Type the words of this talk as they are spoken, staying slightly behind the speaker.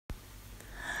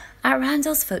At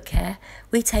Randell's Footcare,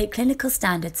 we take clinical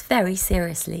standards very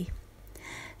seriously.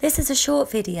 This is a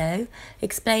short video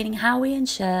explaining how we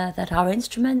ensure that our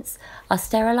instruments are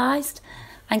sterilised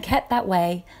and kept that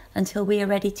way until we are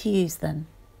ready to use them.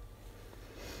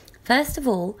 First of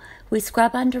all, we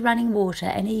scrub under running water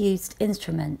any used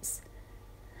instruments.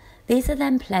 These are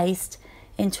then placed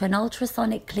into an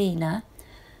ultrasonic cleaner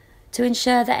to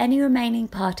ensure that any remaining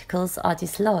particles are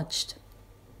dislodged.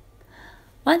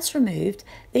 Once removed,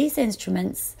 these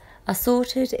instruments are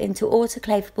sorted into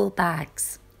autoclavable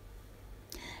bags.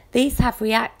 These have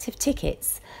reactive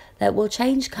tickets that will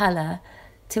change colour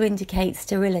to indicate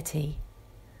sterility.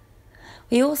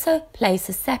 We also place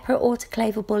a separate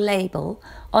autoclavable label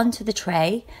onto the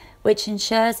tray, which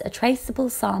ensures a traceable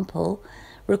sample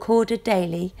recorded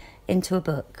daily into a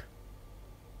book.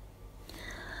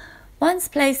 Once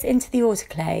placed into the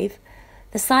autoclave,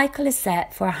 the cycle is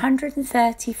set for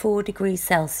 134 degrees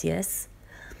Celsius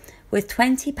with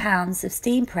 20 pounds of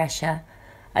steam pressure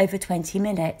over 20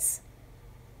 minutes.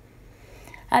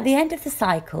 At the end of the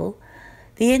cycle,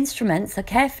 the instruments are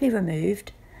carefully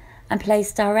removed and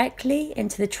placed directly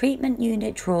into the treatment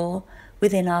unit drawer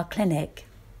within our clinic.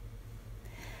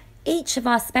 Each of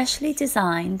our specially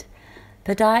designed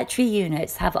podiatry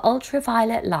units have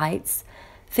ultraviolet lights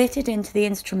fitted into the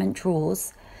instrument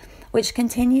drawers, which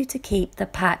continue to keep the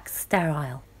packs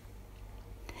sterile.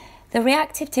 The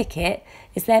reactive ticket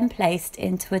is then placed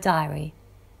into a diary.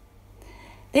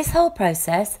 This whole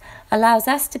process allows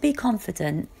us to be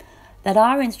confident that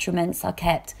our instruments are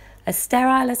kept as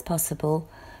sterile as possible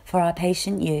for our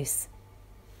patient use.